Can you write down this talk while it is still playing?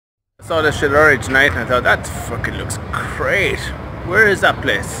saw this shit earlier tonight and I thought that fucking looks great. Where is that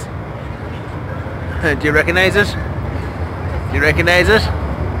place? Do you recognize it? Do you recognize it?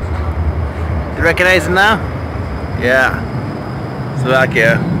 Do you recognize it now? Yeah.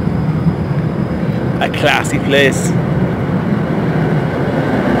 Slovakia. A classy place.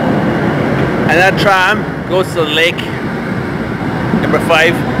 And that tram goes to the lake. Number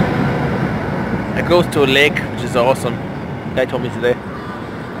 5. It goes to a lake, which is awesome. The guy told me today.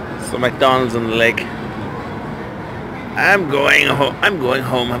 So McDonald's on the lake. I'm going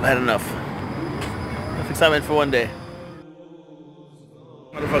home. I've had enough. Enough excitement for one day.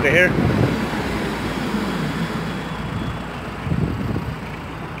 Motherfucker here.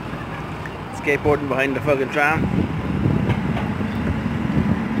 Skateboarding behind the fucking tram.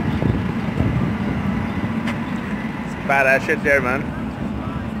 It's badass shit there, man.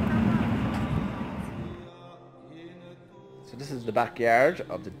 So this is the backyard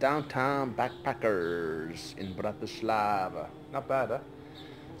of the downtown backpackers in Bratislava. Not bad, huh?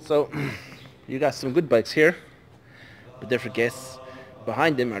 So you got some good bikes here, but they're for guests.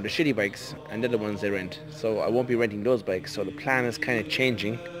 Behind them are the shitty bikes, and they're the ones they rent. So I won't be renting those bikes. So the plan is kind of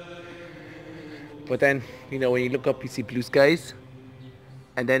changing. But then, you know, when you look up, you see blue skies,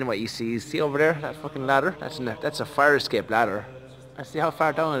 and then what you see over there, that fucking ladder. That's a fire escape ladder. I see how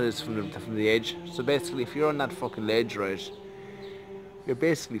far down it is from the edge. So basically, if you're on that fucking ledge, right, you're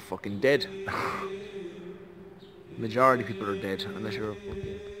basically fucking dead. Majority of people are dead unless you're a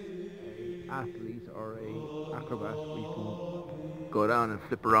fucking athlete or a acrobat where you can go down and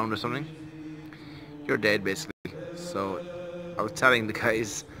flip around or something. You're dead basically. So I was telling the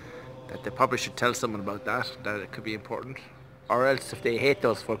guys that they probably should tell someone about that it could be important. Or else if they hate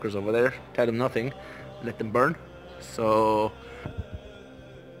those fuckers over there, tell them nothing, let them burn. So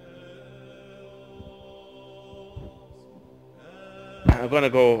I'm gonna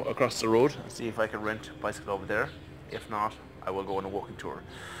go across the road and see if I can rent a bicycle over there. If not, I will go on a walking tour.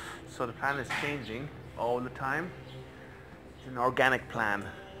 So the plan is changing all the time. It's an organic plan.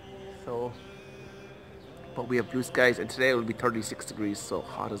 So, but we have blue skies, and today it will be 36 degrees, so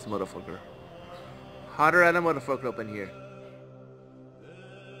hot as a motherfucker. Hotter than a motherfucker up in here.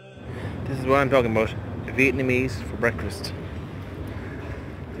 This is what I'm talking about. Vietnamese for breakfast.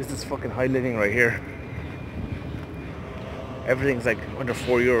 This is fucking high living right here. Everything's like under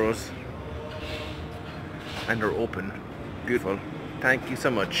 €4 and they're open. Beautiful. Thank you so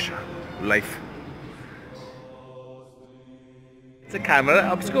much, life. It's a camera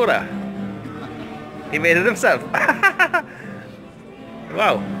obscura. He made it himself.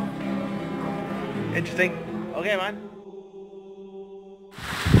 Wow. Interesting. Okay, man.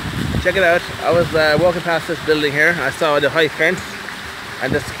 Check it out. I was walking past this building here. I saw the high fence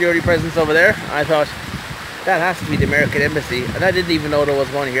and the security presence over there. I thought, that has to be the American Embassy. And I didn't even know there was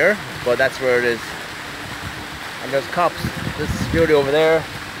one here, but that's where it is. And there's cops. There's security over there.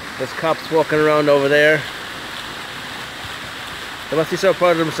 There's cops walking around over there. They must be so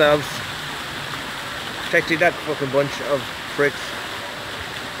proud of themselves. Protecting that fucking bunch of pricks.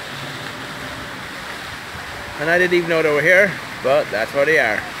 And I didn't even know they were here, but that's where they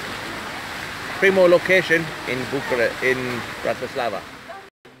are. Primo location in Bucharest, in Bratislava.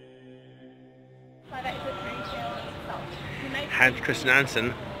 Hans Christian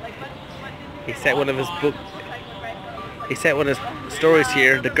Andersen, he said one of his stories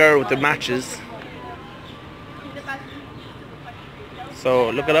here, the girl with the matches. So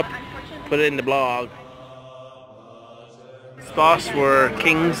look it up, put it in the blog. Spots where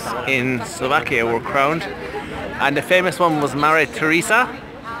kings in Slovakia were crowned, and the famous one was Maria Theresa,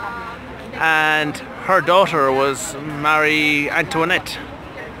 and her daughter was Marie Antoinette.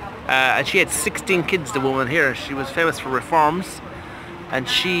 And she had 16 kids, the woman here. She was famous for reforms, and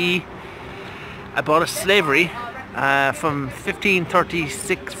she abolished slavery from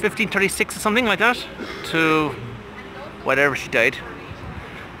 1536 or something like that to whatever she died.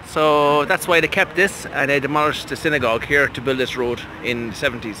 So that's why they kept this, and they demolished the synagogue here to build this road in the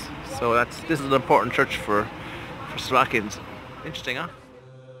 70s. So this is an important church for Slovakians. Interesting, huh?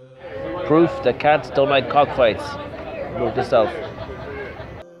 Proof that cats don't like cockfights. Note this out.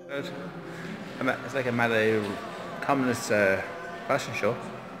 It's like I'm at a communist fashion show.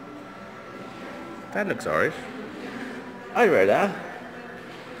 That looks alright. I'd wear that.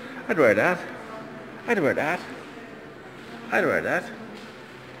 I'd wear that. I'd wear that. I'd wear that.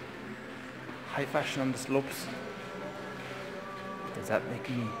 High fashion on the slopes. Does that make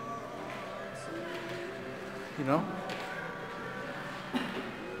me, you know?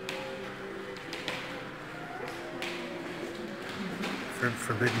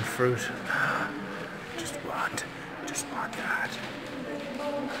 Forbidden fruit. Just want that.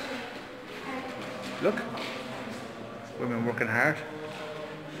 Look. Women working hard.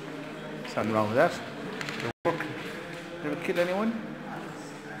 There's nothing wrong with that. They work. Never kill anyone.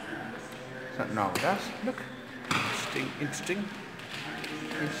 There's nothing wrong with that. Look. Interesting, interesting.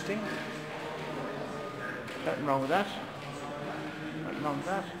 Interesting. Nothing wrong with that. Nothing wrong with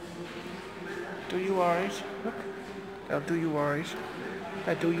that. Do you alright? Look. That'll do you alright.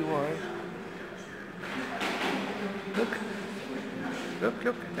 That'll do you alright. Look. Look,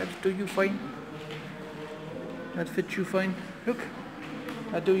 look. That'll do you fine. That'll fit you fine. Look.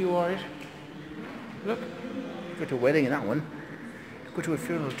 That'll do you alright. Look. Go to a wedding in that one. Go to a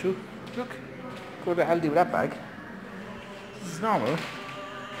funeral too. Look. Go to Aldi with that bag. This is normal.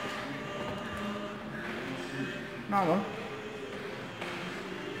 Normal.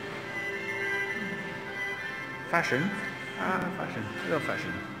 Fashion. Ah, fashion. Real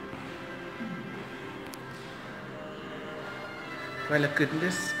fashion. Do I look good in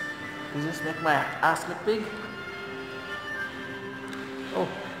this? Does this make my ass look big? Oh,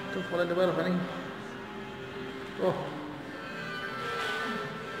 don't fall in the well, honey. Oh.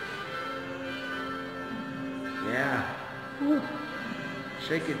 Yeah. Ooh.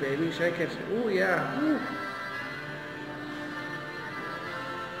 Shake it, baby, shake it. Oh, yeah. Ooh.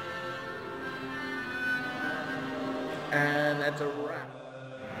 And that's a wrap.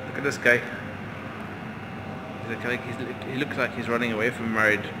 Look at this guy. He looks like he's running away from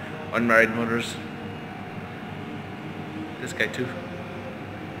unmarried mothers. This guy too.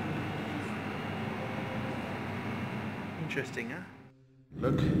 Interesting, huh?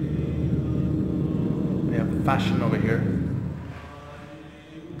 Look. We have fashion over here.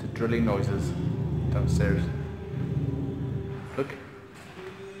 The drilling noises downstairs. Look.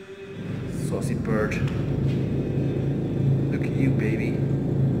 Saucy bird. Look at you, baby.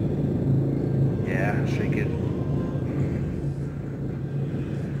 Yeah, shake it.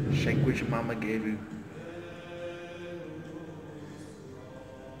 Shake what your mama gave you.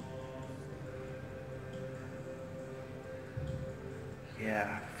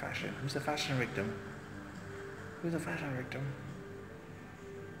 Yeah, fashion. Who's the fashion victim? Who's the fashion victim?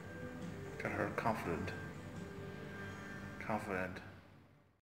 Got her confident. Confident.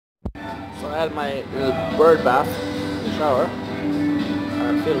 So I had my little bird bath in the shower.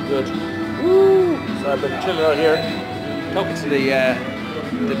 And I feel good. Woo! So I've been chilling out here, talking to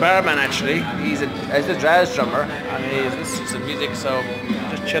the barman actually. He's a jazz drummer and he's listening to some music, so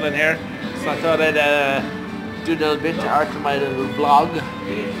just chilling here. So I thought I'd do a little bit to art my little vlog.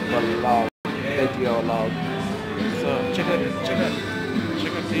 Video log. So check out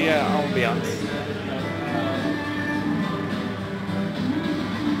the ambiance.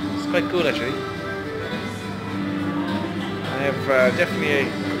 It's quite cool actually. I have definitely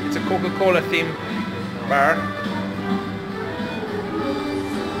it's a Coca-Cola themed bar.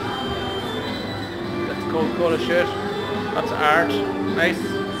 That's a Coca-Cola shirt. Lots of art. Nice.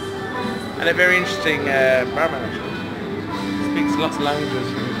 And a very interesting barman actually. Speaks lots of languages.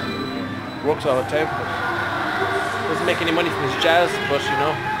 Works all the time. But doesn't make any money from his jazz, but you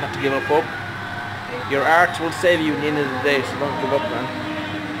know, not to give up hope. Your art will save you at the end of the day, so don't give up, man.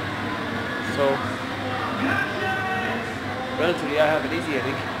 So, relatively I have it easy, I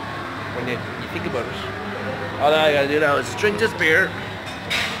think, when you think about it. All I gotta do now is drink this beer,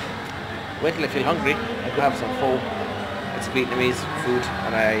 wait till I feel hungry, I can have some pho. It's Vietnamese food,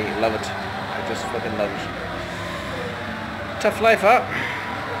 and I love it. I just fucking love it. Tough life, huh?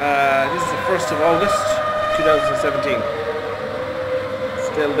 This is the 1st of August, 2017.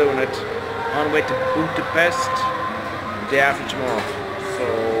 Still doing it. On the way to Budapest, day after tomorrow. So,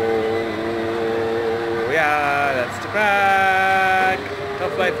 yeah, that's the crack.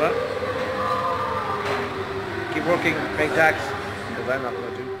 Tough life, huh? Keep working, pay tax, because I'm not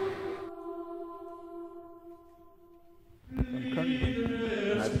going to. I'm currently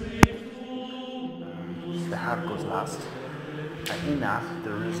the heart goes last. And in that,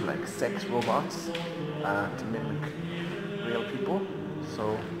 there is like sex robots to mimic real people.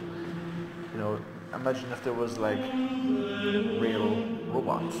 So, you know, imagine if there was like real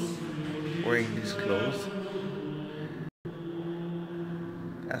robots wearing these clothes,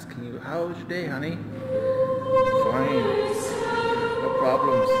 asking you, "How was your day, honey?" "Fine, no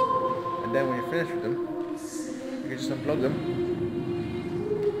problems." And then when you're finished with them, you can just unplug them.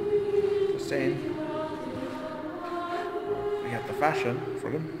 Just saying. We have the fashion for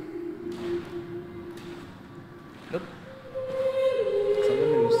them. Look. It's on the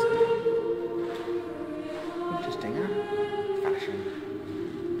news. Interesting, huh? Fashion.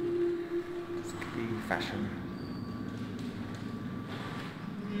 This could be fashion.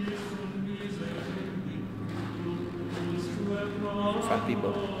 For fat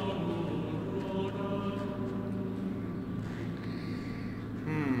people.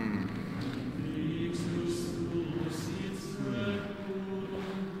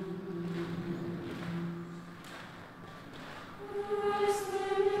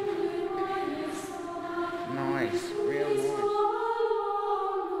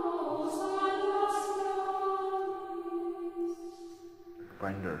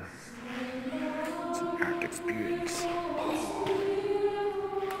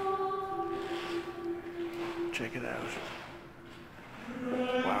 Check it out.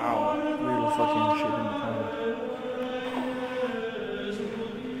 Wow, real fucking shit in the corner.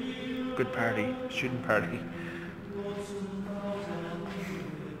 Good party, shooting party.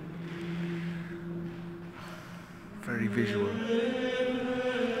 Very visual.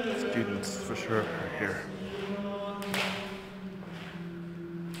 Students for sure are here.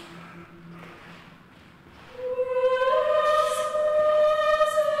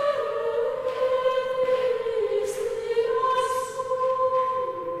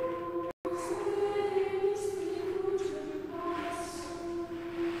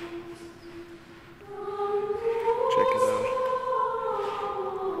 Check it out.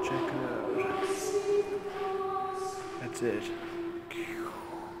 Check it out. That's it.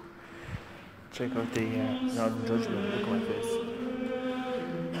 Check out the Northern Judgment. Look at my face.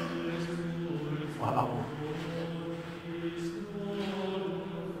 Wow.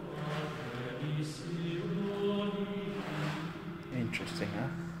 Interesting, huh?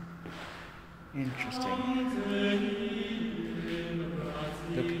 Interesting.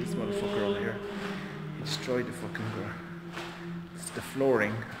 Look at this motherfucker over here. He destroyed the fucking door. It's the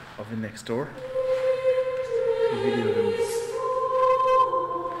flooring of the next door. He videoed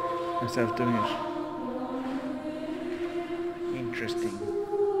himself doing it. Interesting.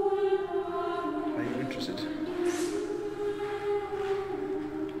 Are you interested?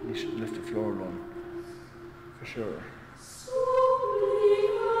 You should have left the floor alone. For sure.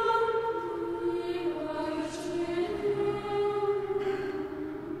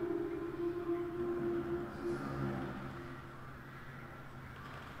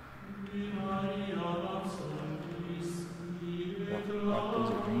 What does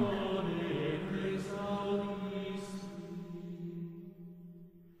it mean?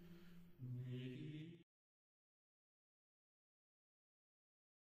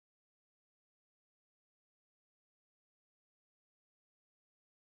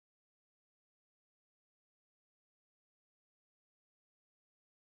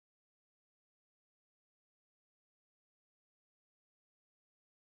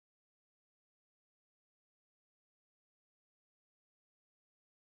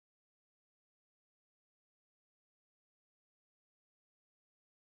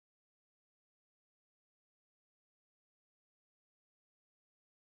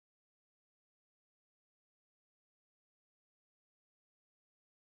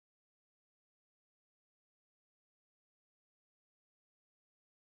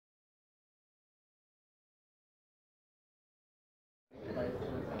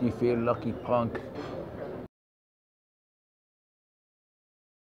 Do you feel lucky, punk?